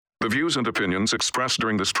The views and opinions expressed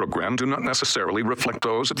during this program do not necessarily reflect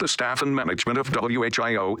those of the staff and management of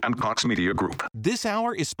WHIO and Cox Media Group. This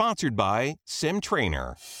hour is sponsored by Sim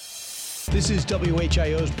Trainer. This is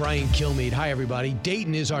WHIO's Brian Kilmeade. Hi, everybody.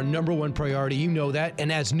 Dayton is our number one priority. You know that.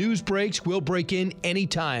 And as news breaks, we'll break in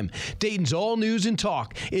anytime. Dayton's all news and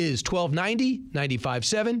talk is 1290,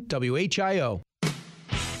 95.7 WHIO.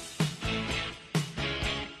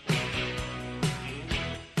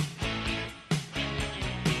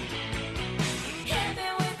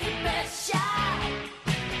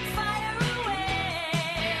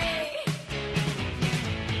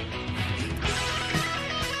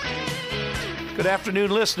 Good afternoon,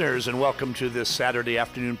 listeners, and welcome to this Saturday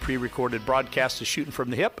afternoon pre-recorded broadcast of Shooting from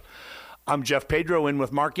the Hip. I'm Jeff Pedro, in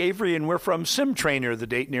with Mark Avery, and we're from Sim Trainer, the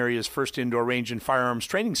Dayton area's first indoor range and firearms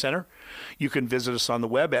training center. You can visit us on the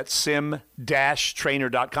web at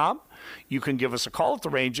sim-trainer.com. You can give us a call at the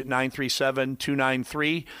range at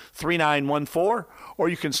 937-293-3914, or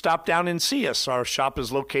you can stop down and see us. Our shop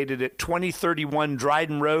is located at 2031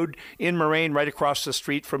 Dryden Road in Moraine, right across the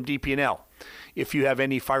street from DP&L. If you have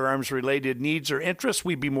any firearms-related needs or interests,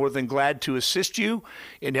 we'd be more than glad to assist you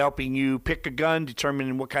in helping you pick a gun,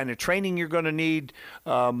 determining what kind of training you're going to need,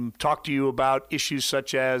 talk to you about issues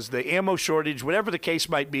such as the ammo shortage, whatever the case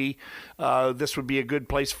might be. This would be a good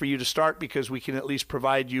place for you to start because we can at least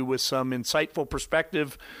provide you with some insightful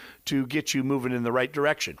perspective to get you moving in the right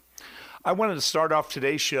direction. I wanted to start off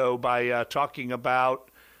today's show by talking about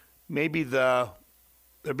maybe there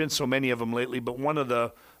have been so many of them lately, but one of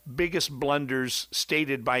the biggest blunders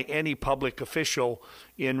stated by any public official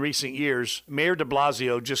in recent years. Mayor de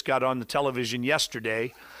Blasio just got on the television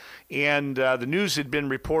yesterday, and the news had been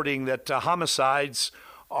reporting that homicides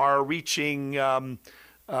are reaching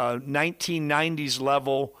 1990s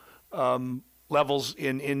levels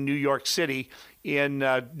in New York City. In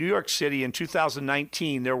New York City in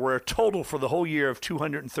 2019, there were a total for the whole year of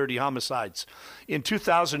 230 homicides. In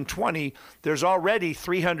 2020, there's already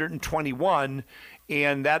 321,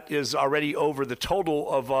 and that is already over the total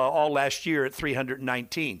of all last year at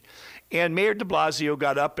 319. And Mayor de Blasio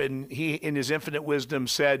got up and he, in his infinite wisdom,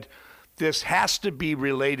 said, this has to be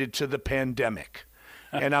related to the pandemic.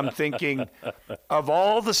 And I'm thinking, of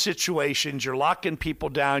all the situations, you're locking people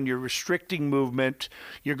down, you're restricting movement,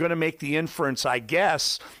 you're going to make the inference, I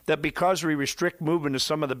guess, that because we restrict movement of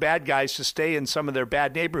some of the bad guys to stay in some of their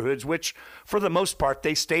bad neighborhoods, which for the most part,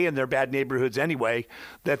 they stay in their bad neighborhoods anyway,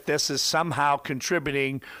 that this is somehow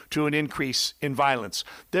contributing to an increase in violence.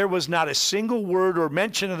 There was not a single word or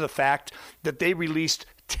mention of the fact that they released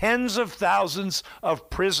tens of thousands of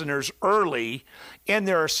prisoners early, and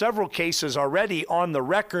there are several cases already on the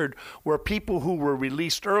record where people who were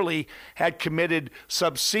released early had committed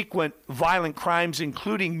subsequent violent crimes,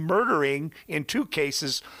 including murdering, in 2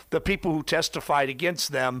 cases, the people who testified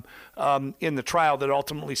against them in the trial that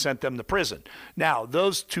ultimately sent them to prison. Now,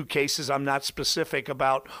 those 2 cases, I'm not specific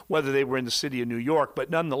about whether they were in the city of New York, but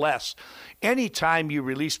nonetheless, anytime you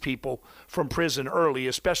release people from prison early,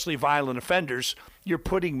 especially violent offenders, you're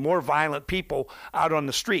putting more violent people out on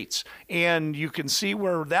the streets. And you can see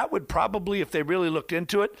where that would probably, if they really looked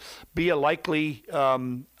into it, be a likely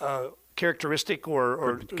characteristic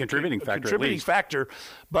or contributing factor.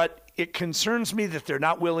 But it concerns me that they're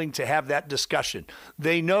not willing to have that discussion.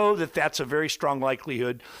 They know that that's a very strong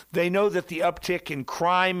likelihood. They know that the uptick in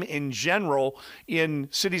crime in general in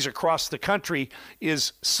cities across the country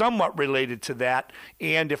is somewhat related to that.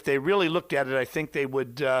 And if they really looked at it, I think they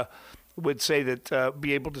would say that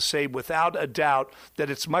be able to say without a doubt that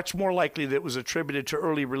it's much more likely that it was attributed to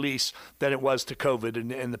early release than it was to COVID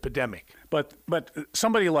and the pandemic. But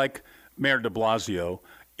somebody like Mayor de Blasio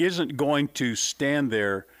isn't going to stand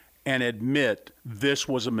there and admit this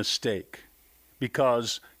was a mistake,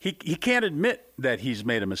 because he can't admit that he's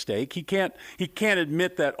made a mistake. He can't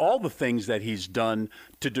admit that all the things that he's done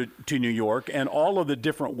to New York and all of the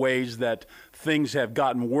different ways that things have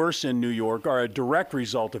gotten worse in New York are a direct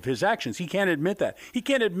result of his actions. He can't admit that. He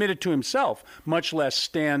can't admit it to himself, much less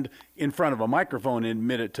stand in front of a microphone and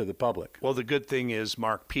admit it to the public. Well, the good thing is,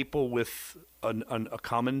 Mark, people with a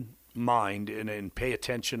common mind and pay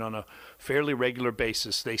attention on a fairly regular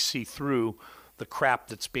basis, they see through the crap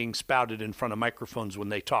that's being spouted in front of microphones when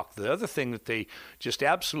they talk. The other thing that they just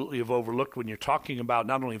absolutely have overlooked when you're talking about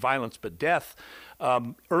not only violence but death,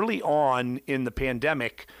 early on in the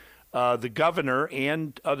pandemic, the governor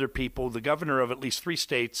and other people, the governor of at least 3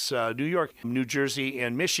 states, New York, New Jersey,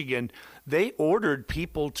 and Michigan, they ordered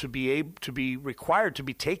people to be required to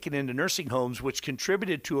be taken into nursing homes, which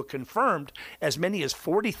contributed to a confirmed as many as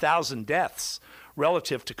 40,000 deaths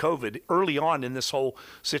relative to COVID early on in this whole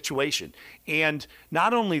situation. And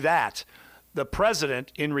not only that, the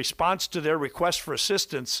president, in response to their request for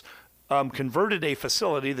assistance, converted a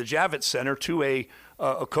facility, the Javits Center, to a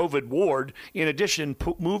COVID ward. In addition,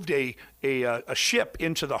 moved a ship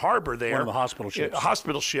into the harbor there. One of the hospital ships. A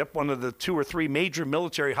hospital ship, one of the 2 or 3 major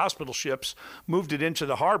military hospital ships, moved it into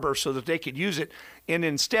the harbor so that they could use it. And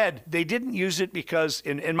instead, they didn't use it because,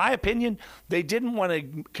 in my opinion, they didn't want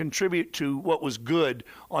to contribute to what was good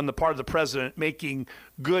on the part of the president, making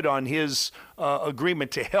good on his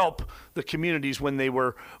agreement to help the communities when they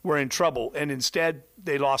were in trouble. And instead,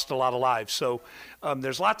 they lost a lot of lives. So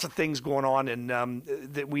there's lots of things going on, and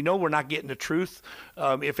that we know we're not getting the truth.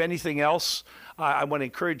 If anything else, I want to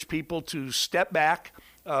encourage people to step back,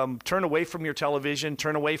 turn away from your television,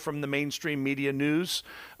 turn away from the mainstream media news,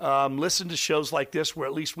 listen to shows like this where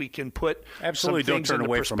at least we can put Absolutely some things don't turn into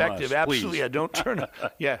away perspective. from us, Absolutely, please. I don't turn.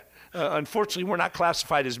 Yeah. Unfortunately, we're not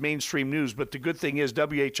classified as mainstream news, but the good thing is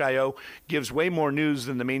WHIO gives way more news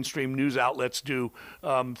than the mainstream news outlets do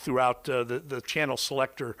throughout the channel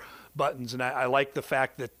selector buttons. And I like the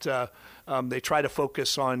fact that they try to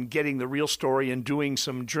focus on getting the real story and doing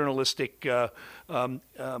some journalistic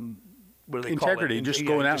what do they integrity, call it? just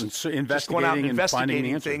going out and investigating and finding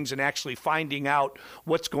the answer. Things and actually finding out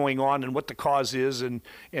what's going on and what the cause is and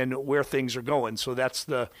where things are going. So that's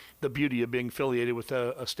the beauty of being affiliated with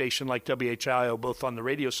a station like WHIO, both on the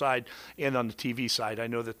radio side and on the TV side. I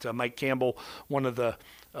know that Mike Campbell, one of the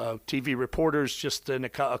TV reporters, just in a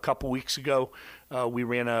couple weeks ago, we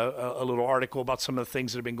ran a little article about some of the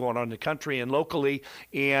things that have been going on in the country and locally.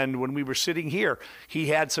 And when we were sitting here, he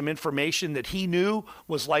had some information that he knew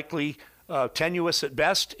was likely tenuous at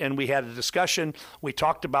best, and we had a discussion. We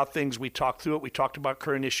talked about things. We talked through it. We talked about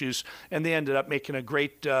current issues, and they ended up making a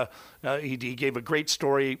great he gave a great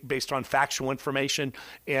story based on factual information,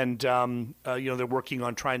 and they're working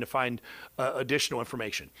on trying to find additional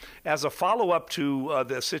information. As a follow-up to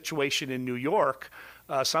the situation in New York,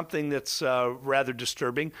 something that's rather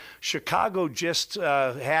disturbing, Chicago just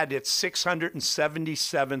had its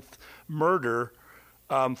 677th murder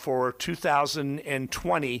for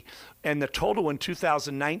 2020, and the total in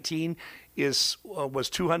 2019 was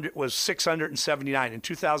 679. In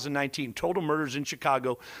 2019, total murders in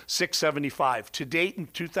Chicago 675. To date in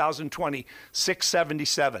 2020,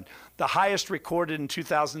 677. The highest recorded in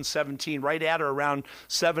 2017, right at or around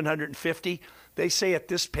 750. They say at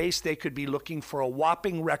this pace they could be looking for a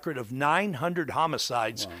whopping record of 900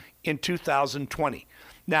 homicides in 2020.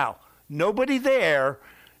 Now, nobody there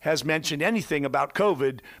has mentioned anything about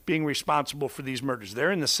COVID being responsible for these murders.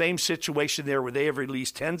 They're in the same situation there where they have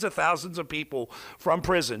released tens of thousands of people from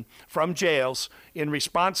prison, from jails, in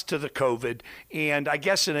response to the COVID. And I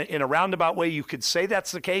guess in a roundabout way you could say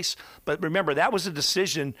that's the case. But remember, that was a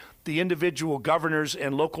decision the individual governors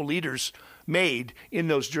and local leaders made in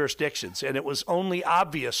those jurisdictions. And it was only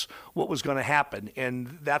obvious what was going to happen.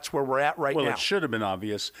 And that's where we're at right now. Well, it should have been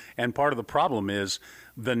obvious. And part of the problem is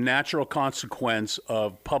the natural consequence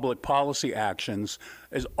of public policy actions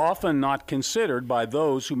is often not considered by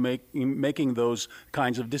those who making those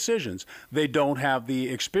kinds of decisions. They don't have the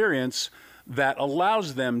experience that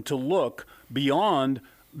allows them to look beyond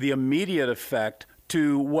the immediate effect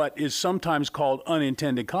to what is sometimes called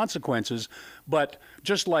unintended consequences. But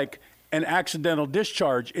just like an accidental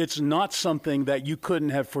discharge, it's not something that you couldn't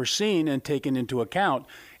have foreseen and taken into account.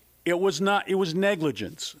 It was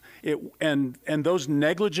negligence. And those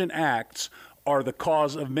negligent acts are the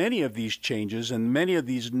cause of many of these changes and many of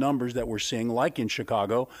these numbers that we're seeing, like in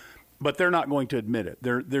Chicago, but they're not going to admit it.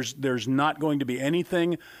 There's not going to be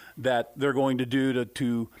anything that they're going to do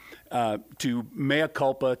to mea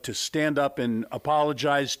culpa, to stand up and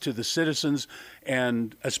apologize to the citizens,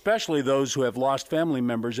 and especially those who have lost family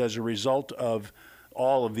members as a result of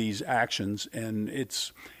all of these actions. And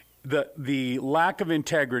it's the lack of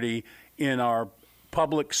integrity in our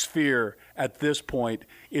public sphere at this point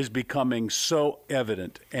is becoming so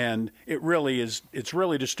evident, and it's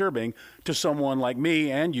really disturbing to someone like me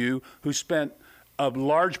and you who spent a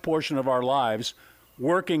large portion of our lives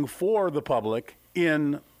working for the public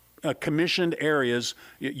in commissioned areas,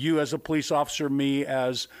 you as a police officer, me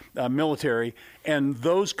as military, and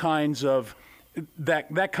those kinds of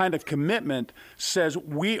that kind of commitment says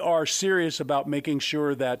we are serious about making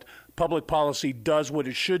sure that public policy does what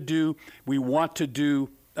it should do. We want to do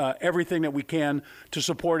everything that we can to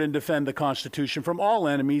support and defend the Constitution from all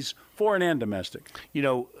enemies, foreign and domestic. You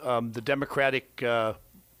know, the Democratic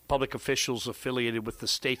public officials affiliated with the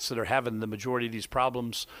states that are having the majority of these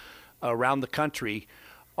problems around the country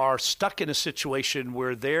are stuck in a situation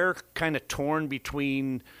where they're kind of torn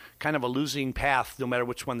between kind of a losing path no matter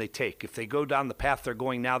which one they take. If they go down the path they're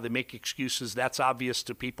going now, they make excuses. That's obvious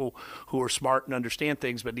to people who are smart and understand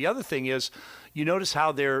things. But the other thing is, you notice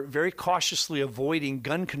how they're very cautiously avoiding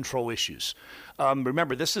gun control issues.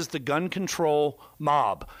 Remember, this is the gun control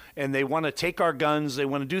mob, and they want to take our guns, they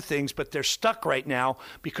want to do things, but they're stuck right now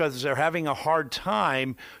because they're having a hard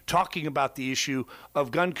time talking about the issue of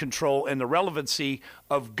gun control and the relevancy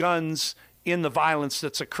of guns in the violence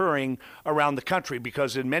that's occurring around the country.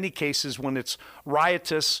 Because in many cases, when it's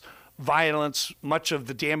riotous violence, much of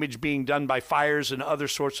the damage being done by fires and other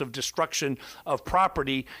sorts of destruction of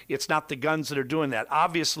property, it's not the guns that are doing that.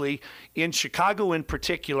 Obviously, in Chicago in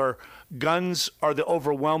particular, guns are the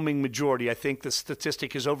overwhelming majority. I think the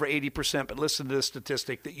statistic is over 80%, but listen to this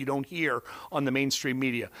statistic that you don't hear on the mainstream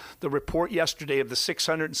media. The report yesterday of the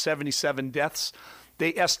 677 deaths,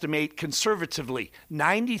 they estimate conservatively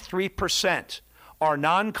 93% are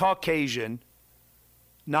non-Caucasian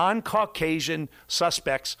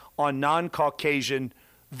suspects on non-Caucasian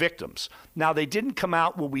victims. Now, they didn't come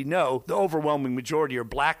out, well, we know the overwhelming majority are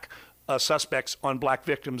black suspects on black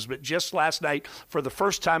victims, but just last night, for the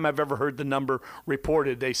first time I've ever heard the number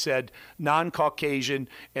reported, they said non-Caucasian,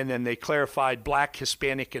 and then they clarified black,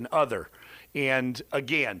 Hispanic, and other. And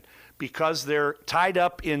again, because they're tied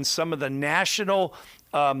up in some of the national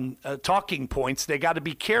talking points, they got to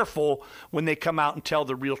be careful when they come out and tell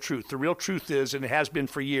the real truth. The real truth is, and it has been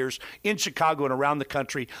for years, in Chicago and around the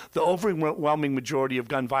country, the overwhelming majority of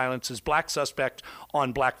gun violence is black suspect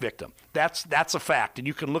on black victim. That's a fact, and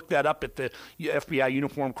you can look that up at the FBI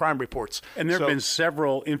Uniform Crime Reports. And there have been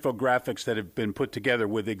several infographics that have been put together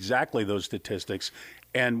with exactly those statistics.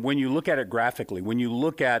 And when you look at it graphically, when you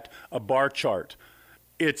look at a bar chart,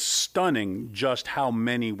 it's stunning just how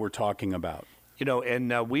many we're talking about. You know,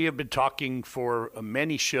 and we have been talking for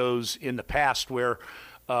many shows in the past where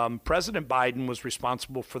President Biden was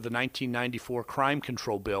responsible for the 1994 crime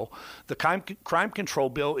control bill. The crime control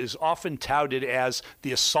bill is often touted as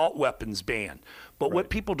the assault weapons ban. But right. What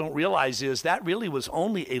people don't realize is that really was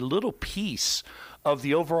only a little piece of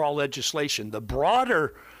the overall legislation. The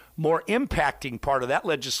broader, more impacting part of that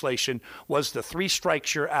legislation was the 3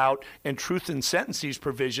 strikes you're out and truth in sentences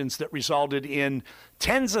provisions that resulted in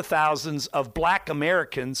tens of thousands of black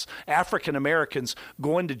Americans, African Americans,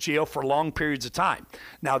 going to jail for long periods of time.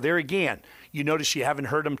 Now, there again, you notice you haven't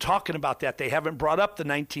heard them talking about that. They haven't brought up the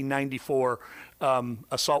 1994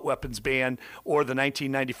 assault weapons ban or the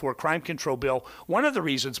 1994 crime control bill. One of the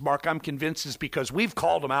reasons, Mark, I'm convinced is because we've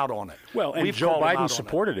called them out on it. Well, and Joe Biden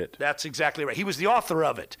supported it. That's exactly right. He was the author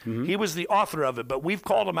of it. Mm-hmm. He was the author of it, but we've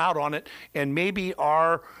called him out on it, and maybe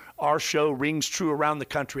our show rings true around the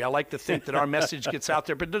country. I like to think that our message gets out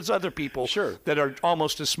there, but there's other people that are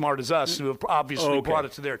almost as smart as us who have obviously brought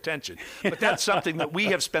it to their attention. But that's something that we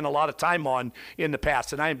have spent a lot of time on in the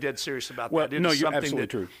past, and I am dead serious about that. You're absolutely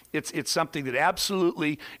true. It's something that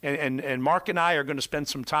absolutely, and Mark and I are going to spend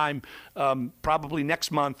some time probably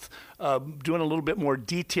next month doing a little bit more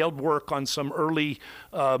detailed work on some early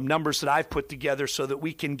numbers that I've put together so that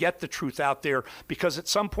we can get the truth out there, because at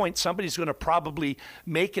some point somebody's going to probably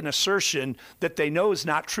make an assertion that they know is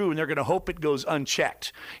not true, and they're going to hope it goes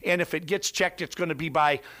unchecked. And if it gets checked, it's going to be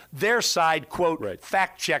by their side, quote, right,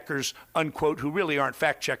 fact checkers, unquote, who really aren't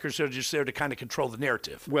fact checkers. They're just there to kind of control the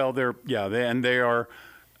narrative. Well, they're very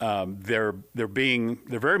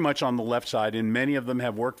much on the left side, and many of them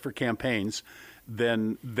have worked for campaigns.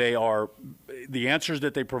 Then the answers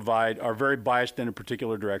that they provide are very biased in a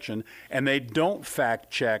particular direction, and they don't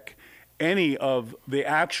fact check any of the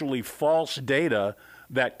actually false data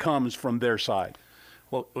that comes from their side.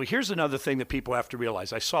 Well, here's another thing that people have to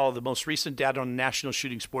realize. I saw the most recent data on the National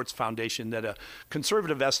Shooting Sports Foundation that a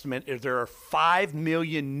conservative estimate is there are 5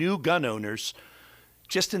 million new gun owners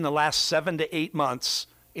just in the last 7 to 8 months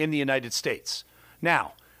in the United States.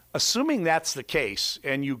 Now, assuming that's the case,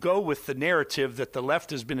 and you go with the narrative that the left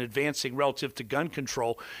has been advancing relative to gun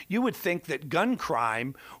control, you would think that gun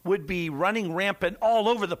crime would be running rampant all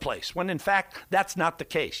over the place, when in fact that's not the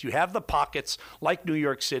case. You have the pockets like New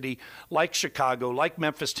York City, like Chicago, like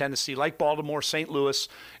Memphis, Tennessee, like Baltimore, St. Louis,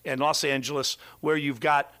 and Los Angeles, where you've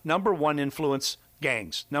got number 1 influence,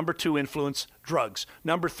 gangs. Number 2 influence, drugs.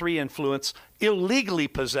 Number 3 influence, illegally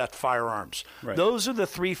possessed firearms. Right. Those are the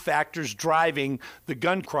 3 factors driving the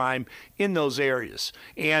gun crime in those areas.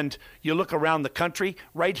 And you look around the country,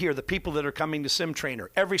 right here, the people that are coming to SimTrainer,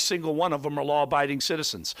 every single one of them are law-abiding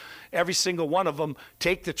citizens. Every single one of them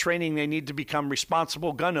take the training they need to become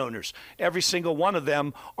responsible gun owners. Every single one of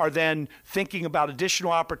them are then thinking about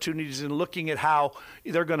additional opportunities and looking at how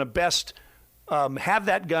they're going to best have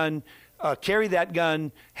that gun carry that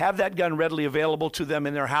gun, have that gun readily available to them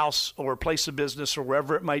in their house or place of business or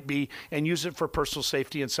wherever it might be, and use it for personal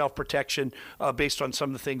safety and self-protection based on some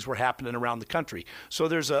of the things we're happening around the country. So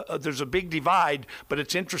there's a big divide, but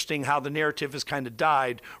it's interesting how the narrative has kind of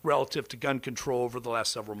died relative to gun control over the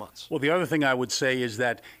last several months. Well, the other thing I would say is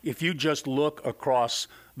that if you just look across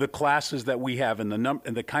the classes that we have and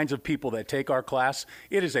the kinds of people that take our class,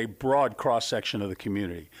 it is a broad cross-section of the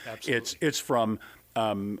community. Absolutely. It's from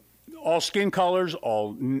all skin colors,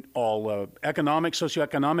 all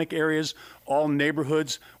socioeconomic areas, all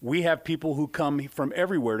neighborhoods. We have people who come from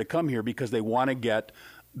everywhere to come here because they want to get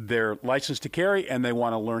their license to carry and they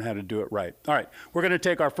want to learn how to do it right. All right, we're going to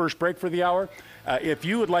take our first break for the hour. If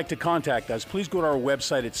you would like to contact us, please go to our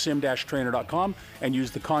website at sim-trainer.com and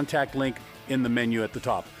use the contact link in the menu at the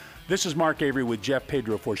top. This is Mark Avery with Jeff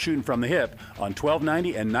Pedro for Shooting from the Hip on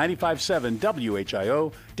 1290 and 95.7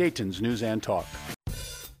 WHIO, Dayton's News and Talk.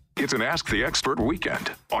 It's an Ask the Expert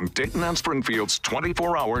weekend on Dayton and Springfield's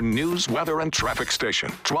 24-hour news, weather, and traffic station,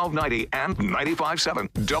 1290 and 95.7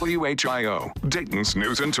 WHIO, Dayton's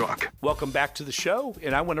News and Talk. Welcome back to the show,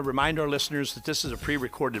 and I want to remind our listeners that this is a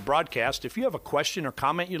pre-recorded broadcast. If you have a question or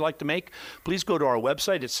comment you'd like to make, please go to our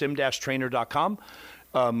website at sim-trainer.com.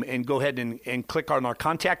 And go ahead and click on our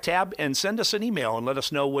contact tab and send us an email and let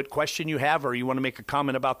us know what question you have or you want to make a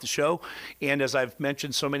comment about the show. And as I've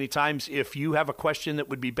mentioned so many times, if you have a question that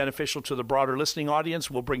would be beneficial to the broader listening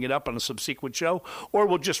audience, we'll bring it up on a subsequent show, or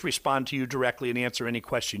we'll just respond to you directly and answer any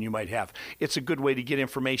question you might have. It's a good way to get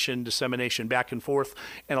information, dissemination back and forth,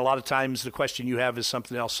 and a lot of times the question you have is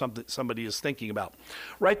something else somebody is thinking about.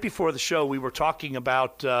 Right before the show, we were talking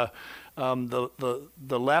about the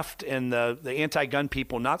left and the anti-gun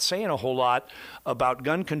people not saying a whole lot about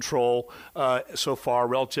gun control so far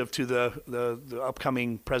relative to the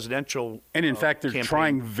upcoming presidential and in fact they're campaign.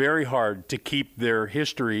 Trying very hard to keep their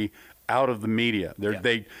history out of the media.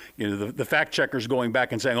 The fact checkers going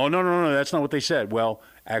back and saying, oh no, that's not what they said. Well,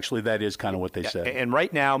 actually that is kind of what they said. And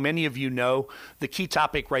right now, many of you know the key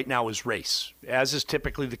topic right now is race, as is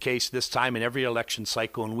typically the case this time in every election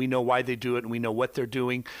cycle, and we know why they do it and we know what they're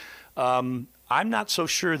doing. I'm not so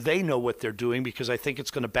sure they know what they're doing because I think it's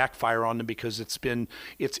going to backfire on them because it's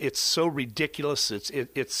so ridiculous.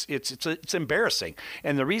 It's embarrassing.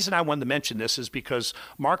 And the reason I wanted to mention this is because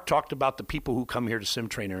Mark talked about the people who come here to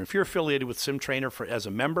SimTrainer. If you're affiliated with SimTrainer as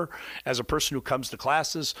a member, as a person who comes to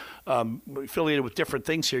classes, affiliated with different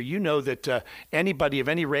things here, you know that anybody of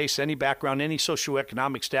any race, any background, any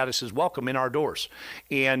socioeconomic status is welcome in our doors.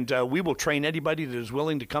 And we will train anybody that is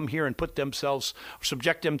willing to come here and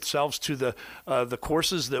subject themselves to the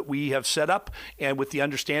courses that we have set up, and with the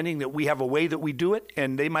understanding that we have a way that we do it,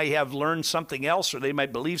 and they might have learned something else or they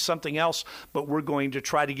might believe something else, but we're going to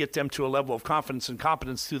try to get them to a level of confidence and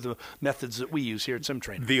competence through the methods that we use here at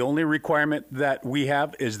SimTrainer. The only requirement that we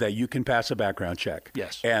have is that you can pass a background check.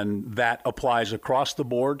 Yes. And that applies across the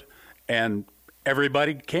board, and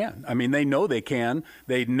everybody can. I mean, they know they can.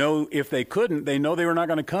 They know if they couldn't, they know they were not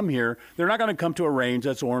going to come here. They're not going to come to a range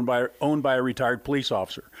that's owned by a retired police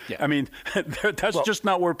officer. Yeah. I mean, that's just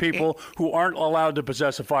not where people who aren't allowed to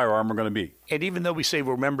possess a firearm are going to be. And even though we say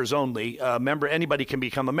we're members only, anybody can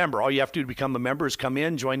become a member. All you have to do to become a member is come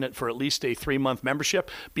in, join it for at least a 3-month membership,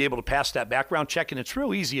 be able to pass that background check. And it's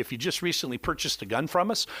real easy if you just recently purchased a gun from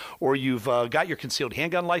us, or you've got your concealed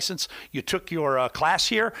handgun license, you took your class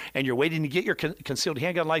here, and you're waiting to get your concealed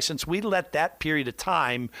handgun license. We let that period of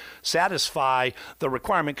time satisfy the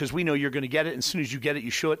requirement because we know you're going to get it. And as soon as you get it,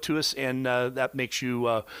 you show it to us, and that makes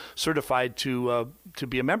you certified to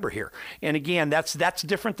be a member here. And again, that's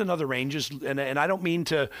different than other ranges. And I don't mean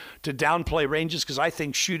to downplay ranges because I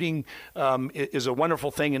think shooting is a wonderful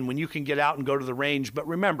thing, and when you can get out and go to the range. But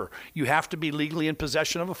remember, you have to be legally in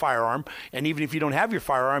possession of a firearm, and even if you don't have your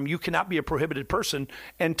firearm, you cannot be a prohibited person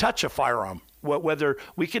and touch a firearm. Whether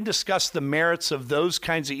we can discuss the merits of those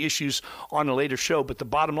kinds of issues on a later show, but the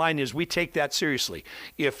bottom line is we take that seriously.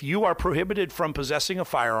 If you are prohibited from possessing a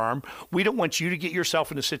firearm, we don't want you to get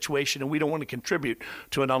yourself in a situation, and we don't want to contribute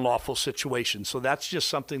to an unlawful situation. So that's just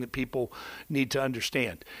something that people need to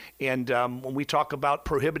understand. And when we talk about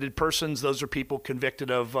prohibited persons, those are people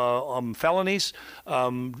convicted of felonies,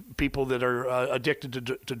 people that are addicted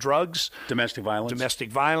to drugs, domestic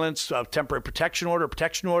violence, temporary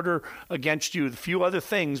protection order against against you, a few other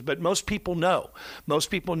things, but most people know. Most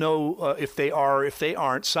people know if they are, if they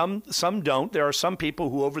aren't. Some don't. There are some people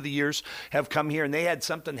who over the years have come here and they had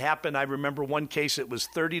something happen. I remember one case, it was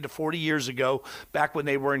 30 to 40 years ago, back when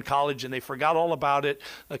they were in college, and they forgot all about it.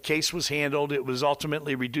 A case was handled. It was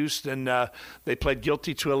ultimately reduced, and they pled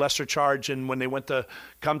guilty to a lesser charge. And when they went to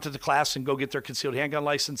come to the class and go get their concealed handgun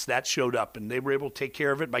license, that showed up, and they were able to take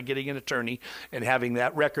care of it by getting an attorney and having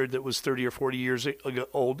that record that was 30 or 40 years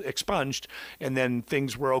old expunged, and then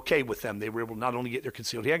things were okay with them. They were able to not only get their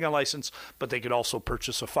concealed handgun license, but they could also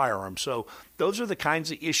purchase a firearm. So those are the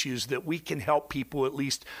kinds of issues that we can help people at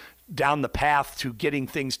least down the path to getting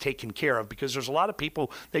things taken care of, because there's a lot of people,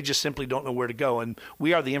 they just simply don't know where to go. And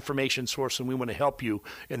we are the information source, and we want to help you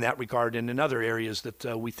in that regard and in other areas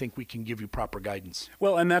that we think we can give you proper guidance.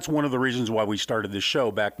 Well, and that's one of the reasons why we started this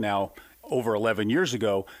show back now over 11 years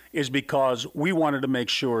ago, is because we wanted to make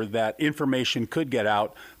sure that information could get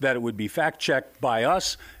out, that it would be fact-checked by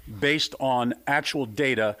us based on actual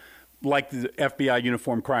data like the FBI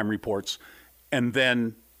uniform crime reports, and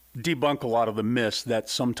then debunk a lot of the myths that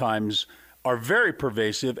sometimes are very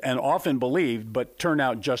pervasive and often believed, but turn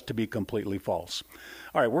out just to be completely false.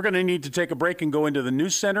 All right, we're going to need to take a break and go into the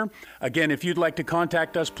news center. Again, if you'd like to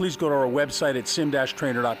contact us, please go to our website at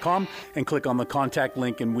sim-trainer.com and click on the contact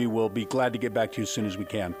link, and we will be glad to get back to you as soon as we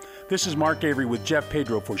can. This is Mark Avery with Jeff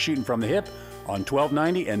Pedro for Shooting from the Hip on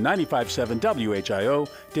 1290 and 95.7 WHIO,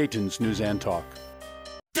 Dayton's News and Talk.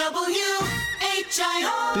 WHIO.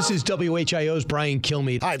 This is WHIO's Brian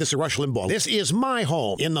Kilmeade. Hi, this is Rush Limbaugh. This is my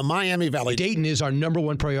home in the Miami Valley. Dayton is our number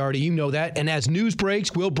one priority. You know that. And as news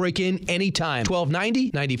breaks, we'll break in anytime.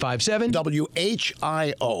 1290, 95.7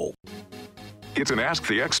 WHIO. It's an Ask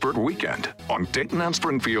the Expert weekend on Dayton and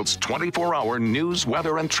Springfield's 24-hour news,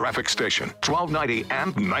 weather, and traffic station, 1290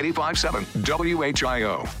 and 95.7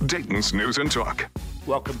 WHIO, Dayton's News and Talk.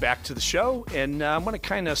 Welcome back to the show, and I'm going to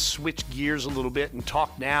kind of switch gears a little bit and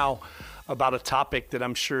talk now about a topic that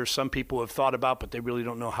I'm sure some people have thought about, but they really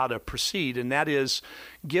don't know how to proceed, and that is,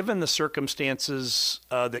 given the circumstances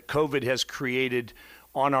that COVID has created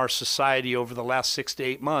on our society over the last 6 to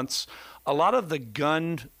 8 months, a lot of the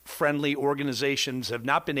gun-friendly organizations have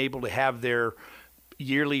not been able to have their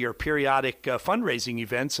yearly or periodic fundraising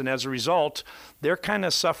events, and as a result, they're kind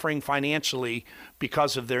of suffering financially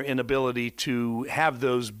because of their inability to have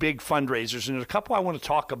those big fundraisers. And there's a couple I want to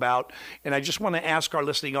talk about, and I just want to ask our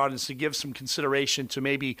listening audience to give some consideration to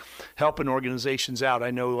maybe helping organizations out.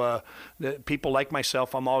 I know that people like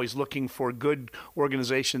myself, I'm always looking for good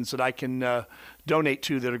organizations that I can donate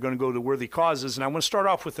to that are going to go to worthy causes. And I want to start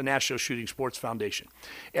off with the National Shooting Sports Foundation.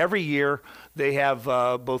 Every year they have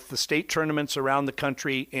both the state tournaments around the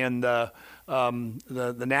country and the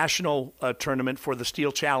national tournament for the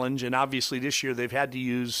Steel Challenge, and obviously this year they've had to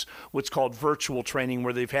use what's called virtual training,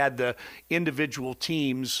 where they've had the individual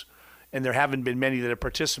teams, and there haven't been many that have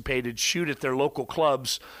participated, shoot at their local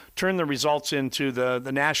clubs, turn the results into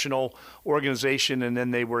the national organization, and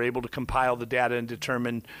then they were able to compile the data and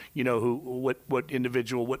determine, you know, what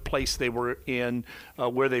individual, what place they were in,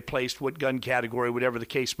 where they placed, what gun category, whatever the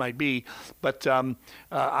case might be. But I'm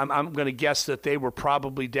going to guess that they were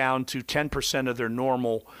probably down to 10% of their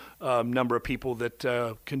normal number of people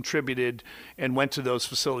that contributed and went to those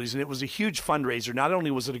facilities. And it was a huge fundraiser. Not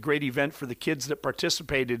only was it a great event for the kids that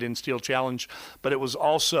participated in Steel Challenge, but it was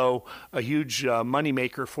also a huge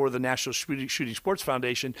moneymaker for the National Shooting Sports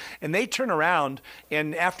Foundation. And they turn around,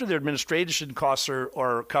 and after their administration costs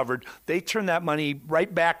are covered, they turn that money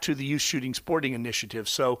right back to the Youth Shooting Sporting Initiative.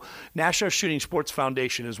 So National Shooting Sports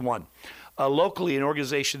Foundation is one. Locally, an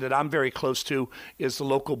organization that I'm very close to is the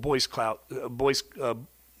local Boy Scouts.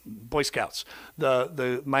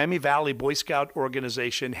 The Miami Valley Boy Scout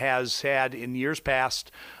organization has had in years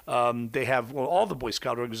past, they have, well, all the Boy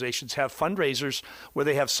Scout organizations have fundraisers where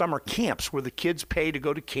they have summer camps where the kids pay to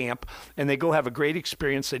go to camp and they go have a great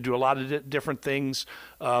experience. They do a lot of different things,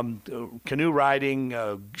 canoe riding,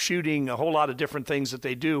 shooting, a whole lot of different things that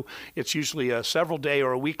they do. It's usually a several day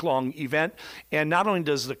or a week-long event. And not only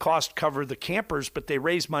does the cost cover the campers, but they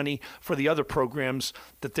raise money for the other programs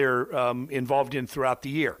that they're involved in throughout the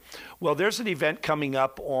year. Well, there's an event coming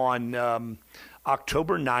up on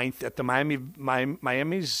October 9th at the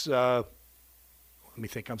Miami's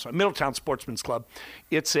Middletown Sportsman's Club.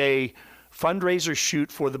 It's a fundraiser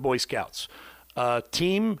shoot for the Boy Scouts.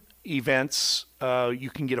 Team events, you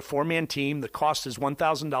can get a 4-man team. The cost is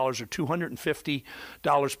 $1,000 or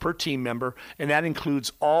 $250 per team member, and that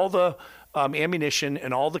includes all the ammunition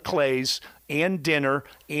and all the clays and dinner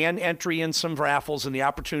and entry in some raffles and the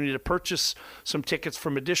opportunity to purchase some tickets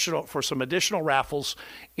for some additional raffles,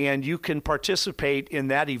 and you can participate in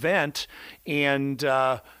that event and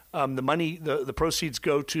The money, the proceeds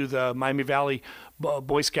go to the Miami Valley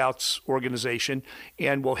Boy Scouts organization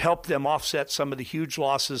and will help them offset some of the huge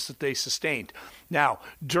losses that they sustained. Now,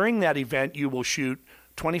 during that event, you will shoot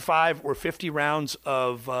 25 or 50 rounds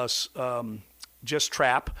of just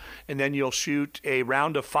trap, and then you'll shoot a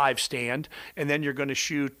round of 5 stand, and then you're going to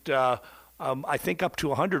shoot I think up to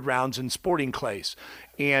 100 rounds in sporting clays.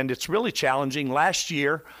 And it's really challenging. Last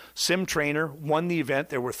year, Sim Trainer won the event.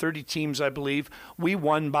 There were 30 teams, I believe. We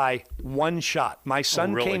won by 1 shot. My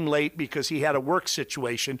son came late because he had a work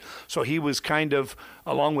situation, so he was kind of,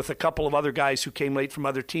 along with a couple of other guys who came late from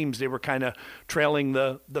other teams, they were kind of trailing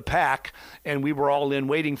the pack, and we were all in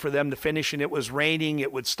waiting for them to finish, and it was raining.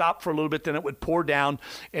 It would stop for a little bit, then it would pour down,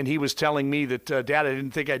 and he was telling me that, Dad, I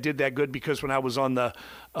didn't think I did that good because when I was on the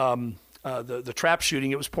trap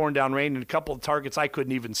shooting, it was pouring down rain, and a couple of targets I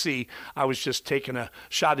couldn't even see. I was just taking a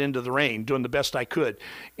shot into the rain, doing the best I could.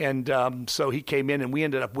 And so he came in, and we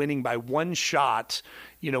ended up winning by 1 shot.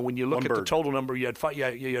 You know, when you look at the total number, you had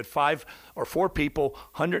 5 or 4 people,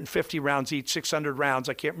 150 rounds each, 600 rounds.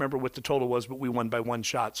 I can't remember what the total was, but we won by 1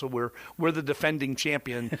 shot. So we're the defending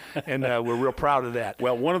champion, and we're real proud of that.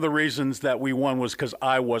 Well, one of the reasons that we won was because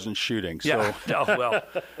I wasn't shooting. So. Yeah.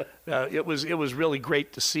 It was really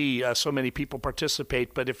great to see so many people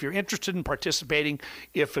participate. But if you're interested in participating,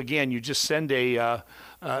 if again you just send an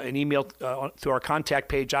email through our contact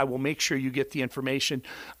page, I will make sure you get the information.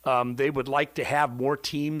 They would like to have more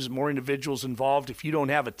teams, more individuals involved. If you don't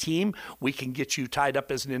have a team, we can get you tied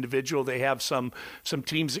up as an individual. They have some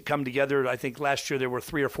teams that come together. I think last year there were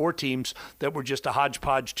 3 or 4 teams that were just a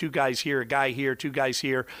hodgepodge, 2 guys here, a guy here, 2 guys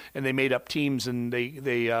here, and they made up teams and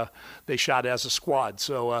they shot as a squad.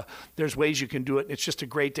 So there's ways you can do it. It's just a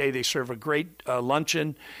great day. They serve a great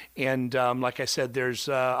luncheon, and like I said, there's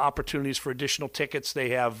opportunities for additional tickets. They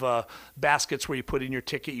have baskets where you put in your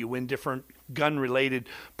ticket. You win different gun-related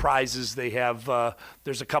prizes. They have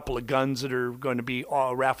there's a couple of guns that are going to be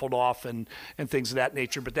raffled off and things of that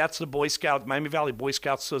nature. But that's the Miami Valley Boy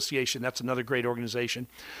Scouts Association. That's another great organization.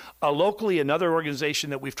 Locally, another organization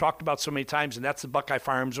that we've talked about so many times, and that's the Buckeye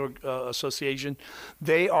Firearms Association.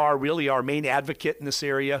 They are really our main advocate in this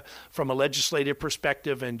area from a legislative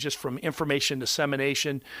perspective and just from information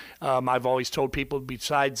dissemination. I've always told people,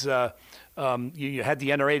 besides you had the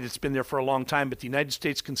NRA that's been there for a long time, but the United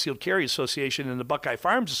States Concealed Carry Association and the Buckeye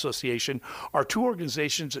Firearms Association are 2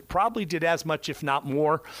 organizations that probably did as much, if not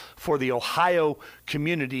more, for the Ohio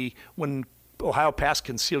community when Ohio passed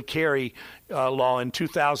concealed carry law in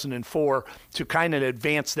 2004 to kind of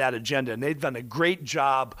advance that agenda. And they've done a great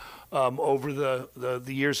job over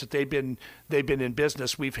the years that they've been in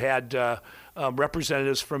business. We've had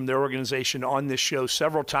representatives from their organization on this show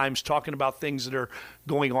several times talking about things that are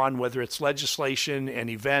going on, whether it's legislation, an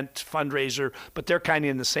event, fundraiser, but they're kind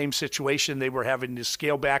of in the same situation. They were having to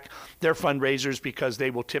scale back their fundraisers because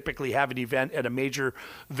they will typically have an event at a major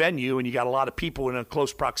venue and you got a lot of people in a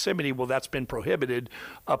close proximity. Well, that's been prohibited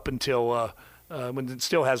up until when it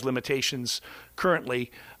still has limitations currently,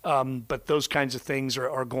 but those kinds of things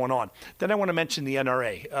are going on. Then I want to mention the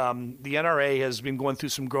NRA. The NRA has been going through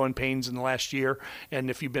some growing pains in the last year, and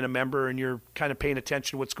if you've been a member and you're kind of paying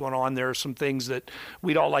attention to what's going on, there are some things that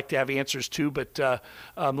we'd all like to have answers to, but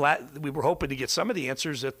we were hoping to get some of the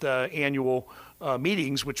answers at the annual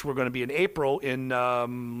meetings, which were going to be in April in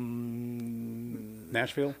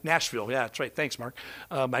Nashville? Nashville, yeah, that's right. Thanks, Mark.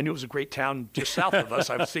 I knew it was a great town just south of us.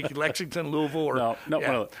 I was thinking Lexington, Louisville, or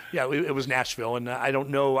it was Nashville, and I don't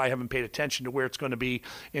know. I haven't paid attention to where it's going to be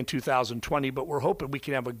in 2020, but we're hoping we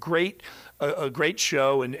can have a great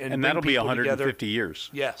show and that'll be 150 together. years.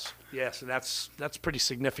 Yes, and that's pretty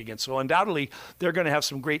significant. So undoubtedly, they're going to have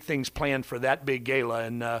some great things planned for that big gala.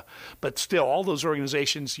 And but still, all those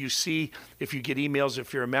organizations you see, if you get emails,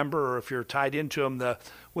 if you're a member or if you're tied into them,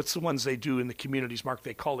 what's the ones they do in the communities, Mark?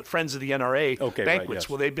 They call it Friends of the NRA banquets. Right, yes.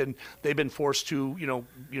 Well, they've been forced to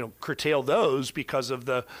curtail those because of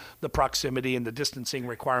the proximity and the distancing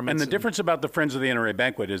requirements. And the difference about the Friends of the NRA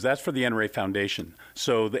banquet is that's for the NRA Foundation.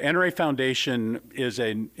 So the NRA Foundation is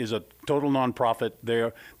a total nonprofit.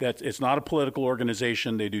 It's not a political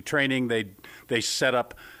organization. They do training. They set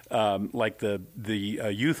up like the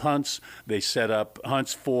youth hunts. They set up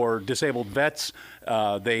hunts for disabled vets.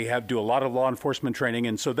 They do a lot of law enforcement training,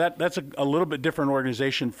 and so that's a little bit different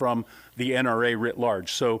organization from the NRA writ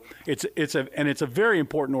large. So it's a very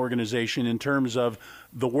important organization in terms of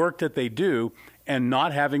the work that they do, and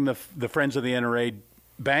not having the Friends of the NRA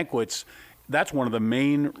banquets that's one of the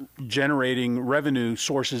main generating revenue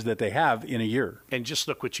sources that they have in a year. And just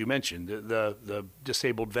look what you mentioned, the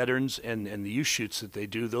disabled veterans and the youth shoots that they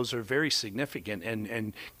do, those are very significant.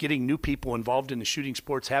 And getting new people involved in the shooting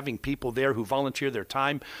sports, having people there who volunteer their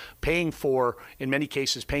time, paying for, in many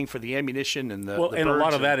cases, paying for the ammunition and the and a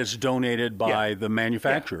lot of that is donated by the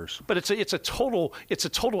manufacturers. Yeah. But it's a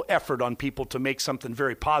total effort on people to make something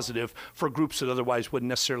very positive for groups that otherwise wouldn't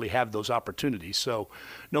necessarily have those opportunities. So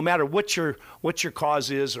no matter what your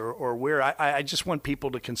cause is or where, I just want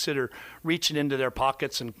people to consider reaching into their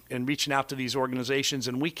pockets and reaching out to these organizations,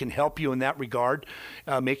 and we can help you in that regard,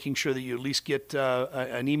 making sure that you at least get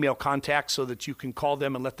an email contact so that you can call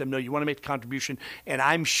them and let them know you want to make a contribution. And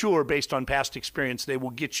I'm sure, based on past experience, they will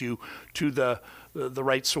get you to the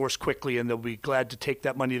right source quickly, and they'll be glad to take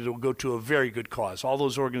that money that will go to a very good cause. All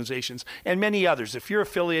those organizations and many others. If you're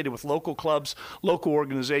affiliated with local clubs, local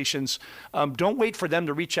organizations, don't wait for them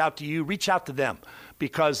to reach out to you. Reach out to them,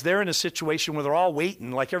 because they're in a situation where they're all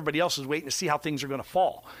waiting, like everybody else is waiting to see how things are going to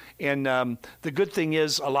fall. And the good thing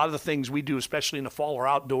is, a lot of the things we do, especially in the fall, are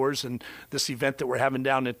outdoors. And this event that we're having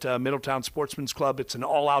down at Middletown Sportsman's Club, it's an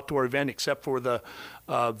all-outdoor event except for the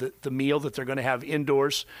meal that they're going to have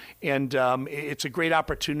indoors. And it's a great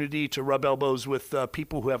opportunity to rub elbows with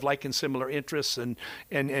people who have like and similar interests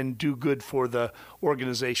and do good for the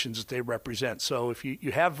organizations that they represent. So if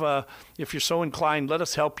you have, if you're so inclined, let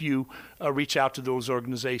us help you reach out to those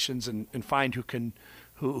organizations and find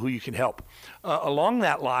who you can help. Along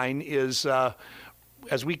that line is,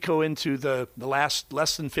 as we go into the last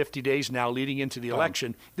less than 50 days now leading into the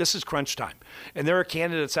election, this is crunch time. And there are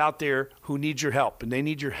candidates out there who need your help, and they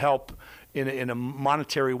need your help in a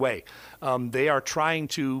monetary way. They are trying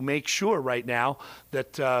to make sure right now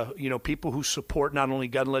that people who support not only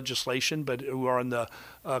gun legislation but who are on the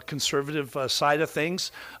conservative side of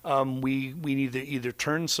things, we need to either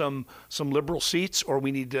turn some liberal seats, or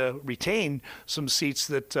we need to retain some seats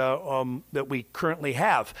that we currently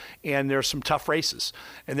have. And there's some tough races,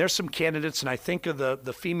 and there's some candidates. And I think of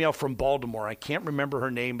the female from Baltimore. I can't remember her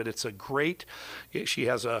name, but she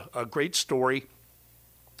has a great story.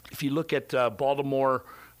 If you look at Baltimore,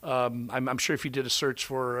 I'm sure if you did a search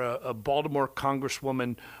for a Baltimore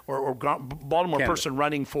congresswoman or Baltimore candidate person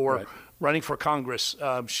running for Congress,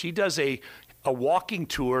 she does a walking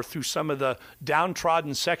tour through some of the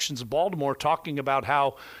downtrodden sections of Baltimore, talking about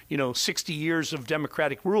how 60 years of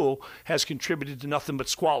Democratic rule has contributed to nothing but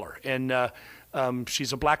squalor. And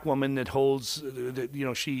she's a black woman that holds,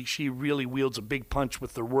 she really wields a big punch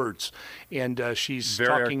with her words, and she's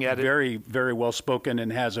talking at it. Very, very well spoken,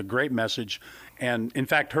 and has a great message. And in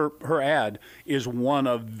fact, her ad is one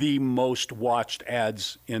of the most watched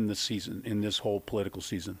ads in the season, in this whole political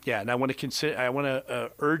season. Yeah, and I want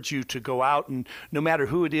to urge you to go out and, no matter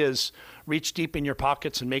who it is, reach deep in your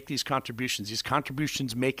pockets and make these contributions. These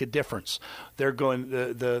contributions make a difference. They're going.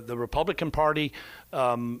 The Republican Party,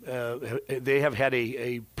 they have had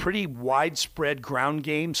a pretty widespread ground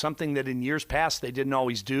game, something that in years past they didn't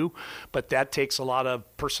always do, but that takes a lot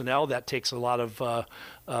of personnel. That takes a lot of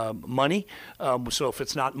money. So if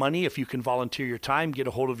it's not money, if you can volunteer your time, get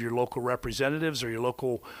a hold of your local representatives or your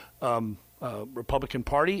local Republican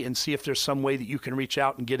Party and see if there's some way that you can reach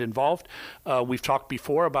out and get involved. We've talked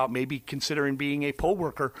before about maybe considering being a poll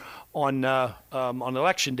worker on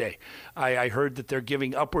Election Day. I heard that they're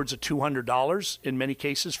giving upwards of $200 in many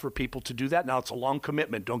cases for people to do that. Now, it's a long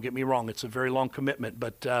commitment. Don't get me wrong. It's a very long commitment,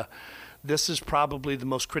 but this is probably the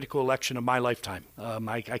most critical election of my lifetime.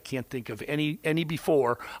 I can't think of any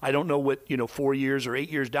before. I don't know what 4 years or 8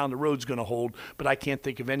 years down the road is going to hold, but I can't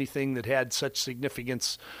think of anything that had such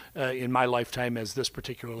significance in my lifetime as this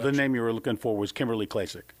particular election. The name you were looking for was Kimberly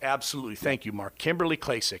Klacik. Absolutely. Thank you, Mark. Kimberly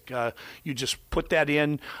Klacik. You just put that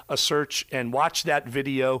in a search and watch that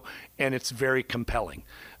video, and it's very compelling.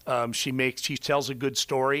 She tells a good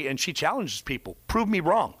story, and she challenges people. Prove me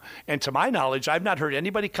wrong. And to my knowledge, I've not heard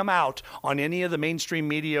anybody come out on any of the mainstream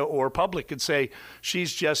media or public and say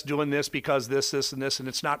she's just doing this because this, and this, and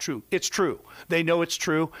it's not true. It's true. They know it's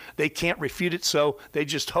true. They can't refute it, so they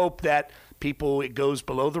just hope that it goes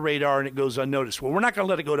below the radar and it goes unnoticed. Well, we're not going to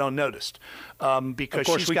let it go unnoticed because of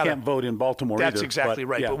course we can't vote in Baltimore either. That's exactly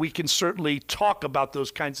right. Yeah. But we can certainly talk about those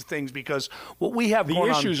kinds of things because what we have going on.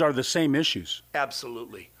 The issues are the same issues.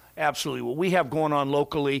 Absolutely. Absolutely. What we have going on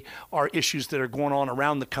locally are issues that are going on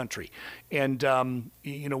around the country. And,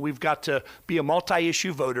 we've got to be a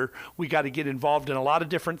multi-issue voter. We got to get involved in a lot of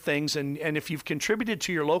different things. And if you've contributed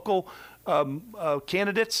to your local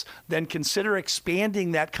candidates, then consider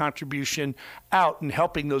expanding that contribution out and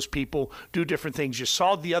helping those people do different things. You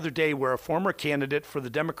saw the other day where a former candidate for the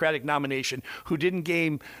Democratic nomination who didn't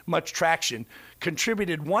gain much traction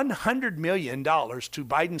contributed $100 million to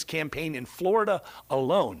Biden's campaign in Florida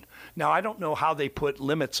alone. Now, I don't know how they put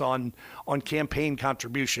limits on campaign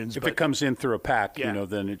contributions. If it comes in through a PAC, yeah,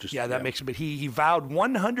 then it just... Yeah, that makes it. But he vowed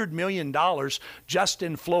 $100 million just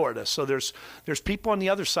in Florida. So there's people on the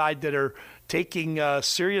other side that are taking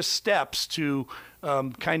serious steps to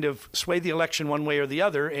kind of sway the election one way or the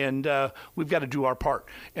other, and we've got to do our part.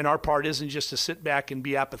 And our part isn't just to sit back and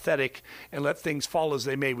be apathetic and let things fall as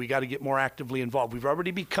they may. We got to get more actively involved. We've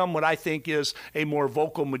already become what I think is a more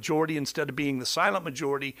vocal majority instead of being the silent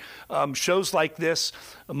majority. Shows like this,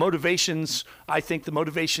 motivations, I think the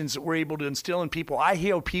motivations that we're able to instill in people, I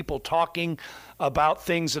hear people talking about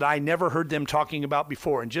things that I never heard them talking about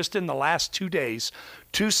before. And just in the last 2 days,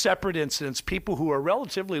 2 separate incidents, people who are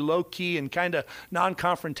relatively low-key and kind of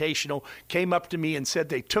non-confrontational came up to me and said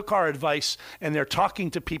they took our advice and they're talking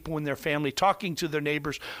to people in their family, talking to their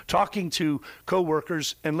neighbors, talking to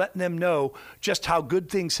coworkers, and letting them know just how good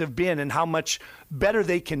things have been and how much better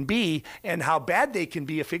they can be and how bad they can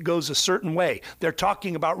be if it goes a certain way. They're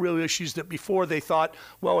talking about real issues that before they thought,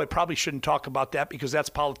 well, I probably shouldn't talk about that because that's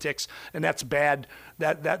politics and that's bad.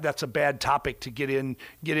 That's a bad topic to get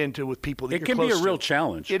into with people that it you're close to. It can be a real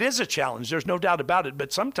challenge. It is a challenge. There's no doubt about it.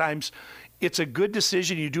 But sometimes it's a good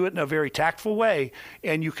decision. You do it in a very tactful way,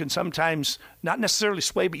 and you can sometimes not necessarily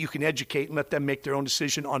sway, but you can educate and let them make their own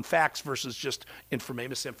decision on facts versus just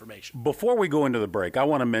misinformation. Before we go into the break, I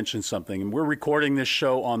want to mention something. And we're recording this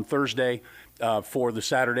show on Thursday for the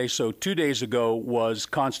Saturday. So 2 days ago was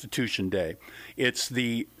Constitution Day. It's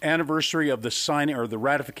the anniversary of the signing or the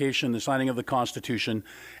ratification, the signing of the Constitution.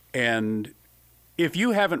 And if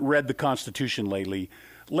you haven't read the Constitution lately,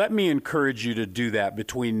 let me encourage you to do that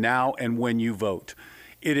between now and when you vote.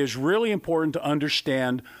 It is really important to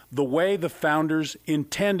understand the way the founders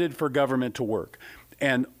intended for government to work.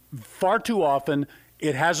 And far too often,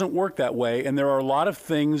 it hasn't worked that way, and there are a lot of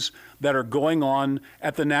things that are going on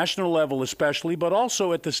at the national level especially, but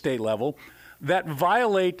also at the state level, that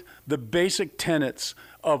violate the basic tenets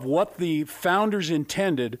of what the founders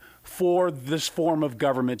intended for this form of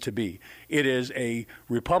government to be. It is a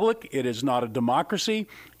republic. It is not a democracy.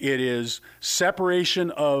 It is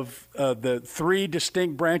separation of the 3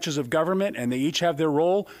 distinct branches of government, and they each have their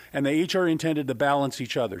role, and they each are intended to balance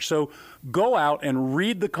each other. So go out and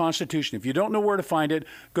read the Constitution. If you don't know where to find it,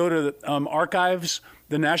 go to the archives.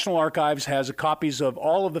 The National Archives has copies of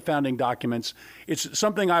all of the founding documents. It's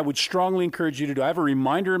something I would strongly encourage you to do. I have a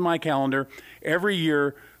reminder in my calendar every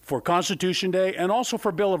year for Constitution Day and also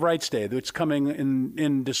for Bill of Rights Day that's coming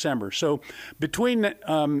in December. So between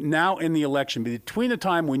now and the election, between the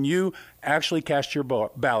time when you actually cast your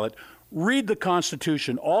ballot, read the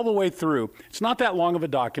Constitution all the way through. It's not that long of a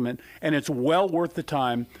document, and it's well worth the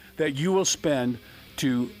time that you will spend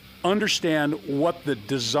to understand what the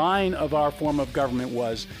design of our form of government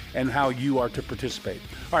was and how you are to participate.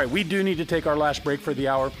 All right, we do need to take our last break for the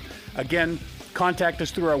hour. Again, contact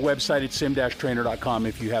us through our website at sim-trainer.com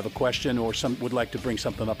if you have a question or would like to bring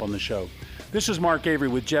something up on the show. This is Mark Avery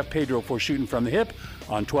with Jeff Pedro for Shooting from the Hip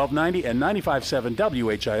on 1290 and 95.7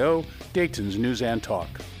 WHIO, Dayton's News and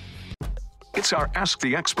Talk. It's our Ask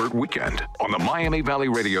the Expert weekend on the Miami Valley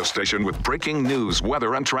radio station with breaking news,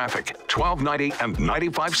 weather, and traffic. 1290 and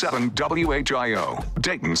 95.7 WHIO,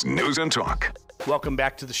 Dayton's News and Talk. Welcome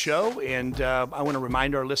back to the show, and I want to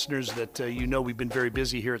remind our listeners that we've been very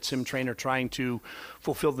busy here at Sim Trainer trying to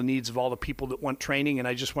fulfill the needs of all the people that want training, and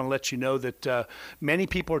I just want to let you know that many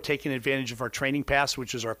people are taking advantage of our Training Pass,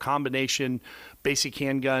 which is our combination basic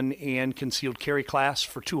handgun and concealed carry class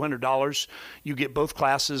for $200. You get both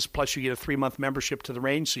classes, plus you get a 3-month membership to the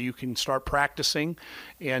range so you can start practicing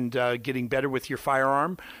and getting better with your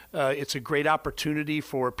firearm. It's a great opportunity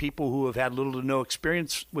for people who have had little to no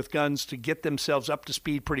experience with guns to get themselves up to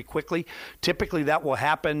speed pretty quickly. Typically, that will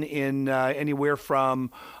happen in anywhere from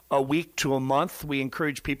a week to a month. We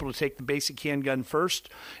encourage people to take the basic handgun first,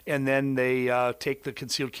 and then they take the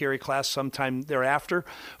concealed carry class sometime thereafter.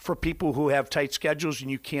 For people who have tight schedules and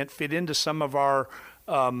you can't fit into some of our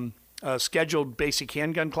scheduled basic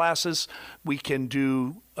handgun classes, we can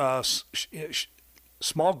do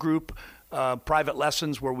small group private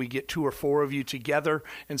lessons where we get 2 or 4 of you together,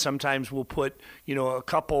 and sometimes we'll put, a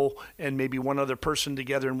couple and maybe one other person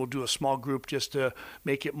together, and we'll do a small group just to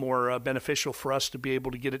make it more beneficial for us to be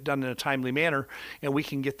able to get it done in a timely manner, and we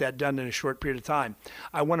can get that done in a short period of time.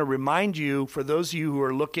 I want to remind you, for those of you who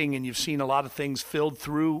are looking and you've seen a lot of things filled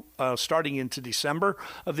through starting into December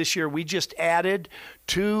of this year, we just added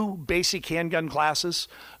 2 basic handgun classes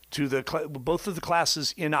to both of the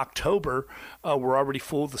classes in October. Were already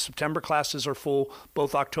full. The September classes are full.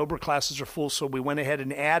 Both October classes are full. So we went ahead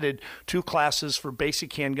and added 2 classes for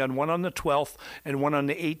basic handgun, one on the 12th and one on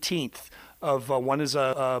the 18th. One is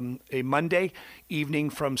a Monday evening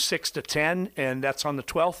from 6 to 10, and that's on the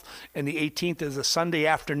 12th. And the 18th is a Sunday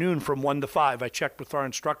afternoon from 1 to 5. I checked with our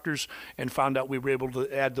instructors and found out we were able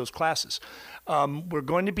to add those classes. We're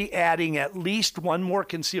going to be adding at least one more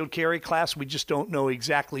concealed carry class. We just don't know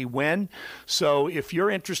exactly when. So if you're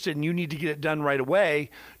interested and you need to get it done right away,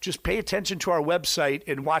 just pay attention to our website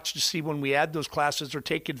and watch to see when we add those classes, or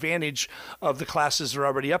take advantage of the classes that are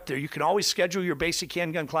already up there. You can always schedule your basic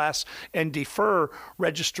handgun class and defer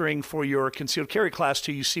registering for your concealed carry class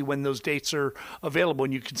till you see when those dates are available,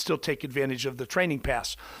 and you can still take advantage of the training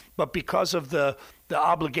pass. But because of the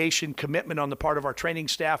obligation, commitment on the part of our training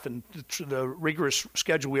staff and the rigorous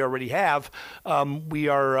schedule we already have,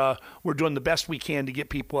 we're doing the best we can to get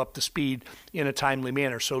people up to speed in a timely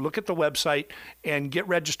manner. So look at the website and get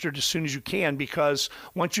registered as soon as you can, because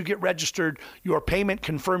once you get registered, your payment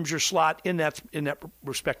confirms your slot in that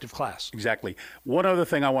respective class. Exactly. One other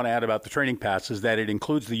thing I want to add about the training pass is that it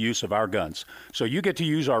includes the use of our guns. So you get to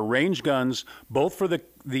use our range guns both for the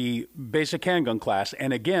basic handgun class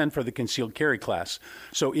and again for the concealed carry class.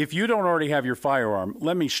 So if you don't already have your firearm,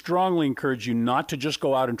 let me strongly encourage you not to just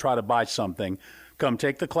go out and try to buy something. Come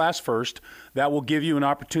take the class first. That will give you an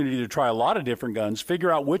opportunity to try a lot of different guns,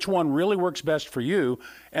 figure out which one really works best for you,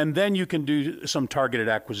 and then you can do some targeted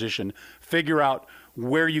acquisition. Figure out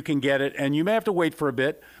where you can get it, and you may have to wait for a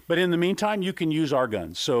bit, but in the meantime, you can use our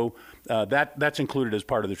guns. So that's included as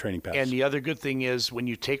part of the training pass. And the other good thing is when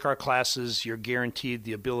you take our classes, you're guaranteed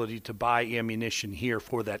the ability to buy ammunition here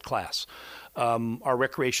for that class. Our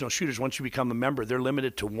recreational shooters, once you become a member, they're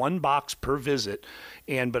limited to 1 box per visit.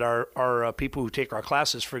 But our people who take our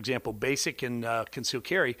classes, for example, basic and concealed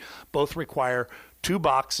carry, both require 2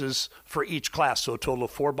 boxes for each class, so a total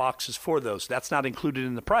of 4 boxes for those. That's not included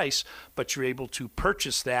in the price, but you're able to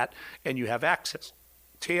purchase that, and you have access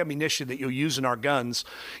to ammunition that you'll use in our guns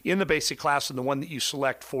in the basic class and the one that you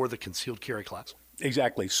select for the concealed carry class.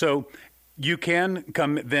 Exactly. So you can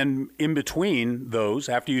come then in between those.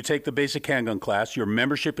 After you take the basic handgun class, your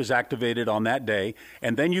membership is activated on that day,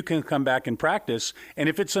 and then you can come back and practice. And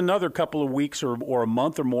if it's another couple of weeks or a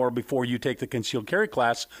month or more before you take the concealed carry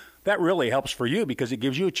class, that really helps for you because it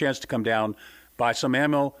gives you a chance to come down, buy some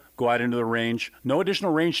ammo, go out into the range. No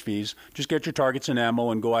additional range fees. Just get your targets and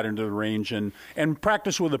ammo and go out into the range and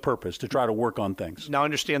practice with a purpose to try to work on things. Now,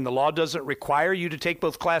 understand the law doesn't require you to take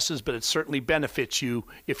both classes, but it certainly benefits you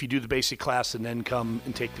if you do the basic class and then come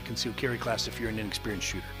and take the concealed carry class if you're an inexperienced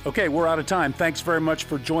shooter. Okay, we're out of time. Thanks very much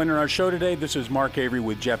for joining our show today. This is Mark Avery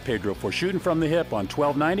with Jeff Pedro for Shooting from the Hip on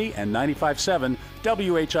 1290 and 95.7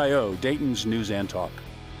 WHIO, Dayton's News and Talk.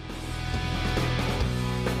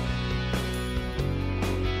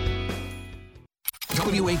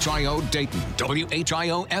 WHIO Dayton,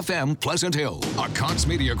 WHIO FM Pleasant Hill, a Cox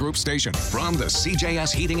Media Group station from the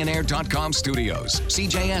CJSHeatingandAir.com studios.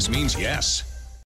 CJS means yes.